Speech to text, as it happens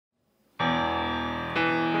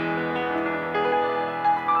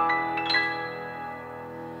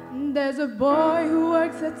There's a boy who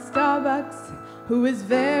works at Starbucks who is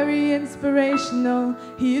very inspirational.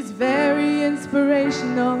 He is very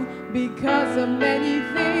inspirational because of many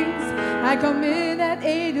things. I come in at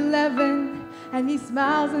 8:11 and he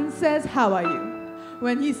smiles and says, "How are you?"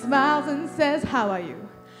 When he smiles and says, "How are you?"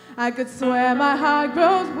 I could swear my heart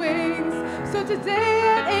grows wings. So today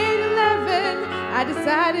at 8:11 I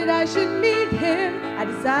decided I should meet him. I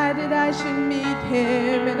decided I should meet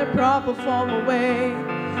him in a proper formal way.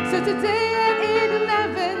 So today at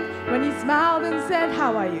 8:11 when he smiled and said,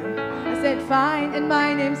 "How are you?" I said, "Fine, and my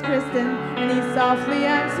name's Kristen." And he softly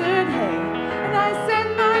answered, "Hey." And I said,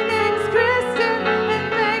 "My name's Kristen, and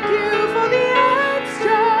thank you for the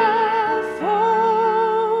extra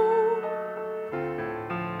phone."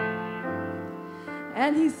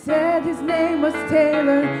 And he said his name was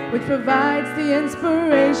Taylor, which provides the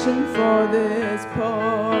inspiration for this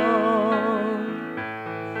poem.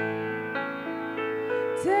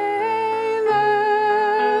 Taylor,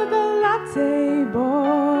 the latte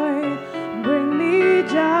boy, bring me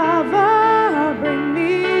Java, bring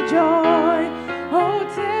me joy. Oh,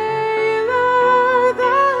 Taylor,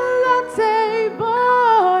 the latte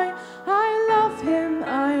boy, I love him,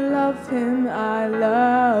 I love him, I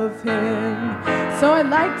love him. So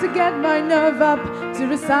I'd like to get my nerve up to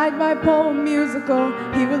recite my poem musical.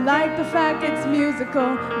 He will like the fact it's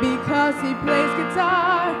musical because he plays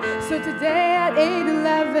guitar. So today at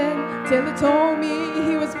 8:11, Taylor told me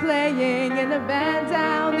he was playing in a band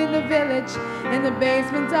down in the village in the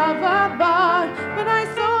basement of a bar. But I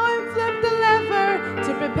saw him flip the lever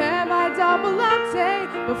to prepare my double latte.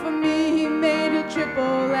 But for me he made a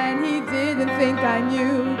triple and he didn't think I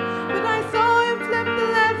knew. But I saw him flip the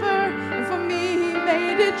lever and for me he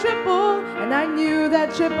made it triple. And I knew that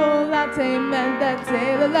triple latte meant that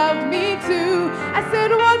Taylor loved me too. I said,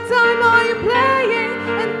 "What time are you playing?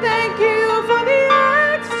 And thank you for the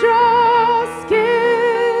extra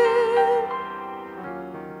skip."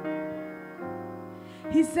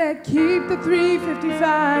 He said, "Keep the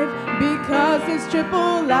 3:55 because his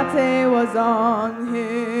triple latte was on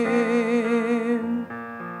him."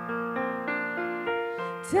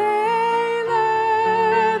 Taylor,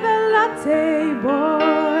 the latte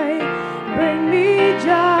boy, bring me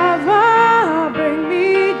Java, bring me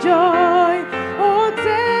joy. Oh,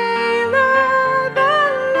 Taylor, the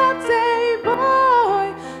latte boy,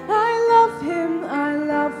 I love him, I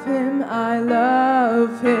love him, I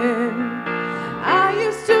love him. I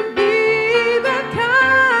used to be the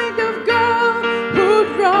kind of girl who'd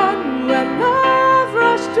run when love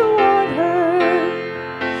rushed toward her.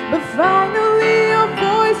 But finally your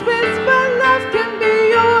voice whispered, "Love can be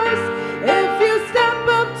yours if you step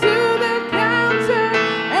up to the counter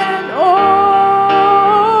and order."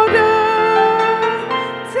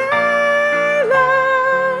 Taylor,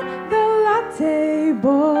 the latte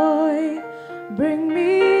boy, bring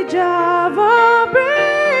me Java,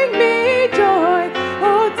 bring me joy.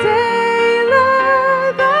 Oh, Taylor,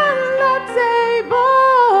 the latte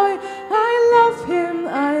boy, I love him,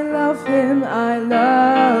 I love him, I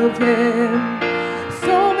love him.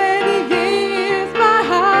 So many years my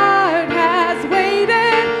heart has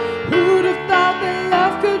waited. Who'd have thought that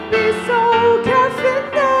love could be so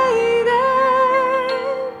caffeinated?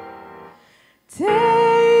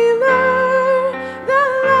 Taylor, the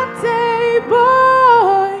latte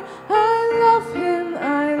boy, I love him,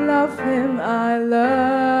 I love him, I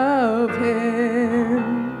love him.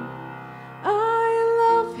 I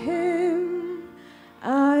love him,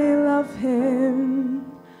 I love him,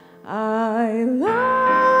 I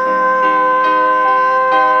love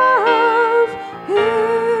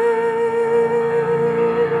him.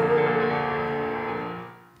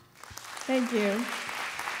 Thank you,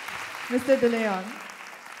 Mr. De Leon.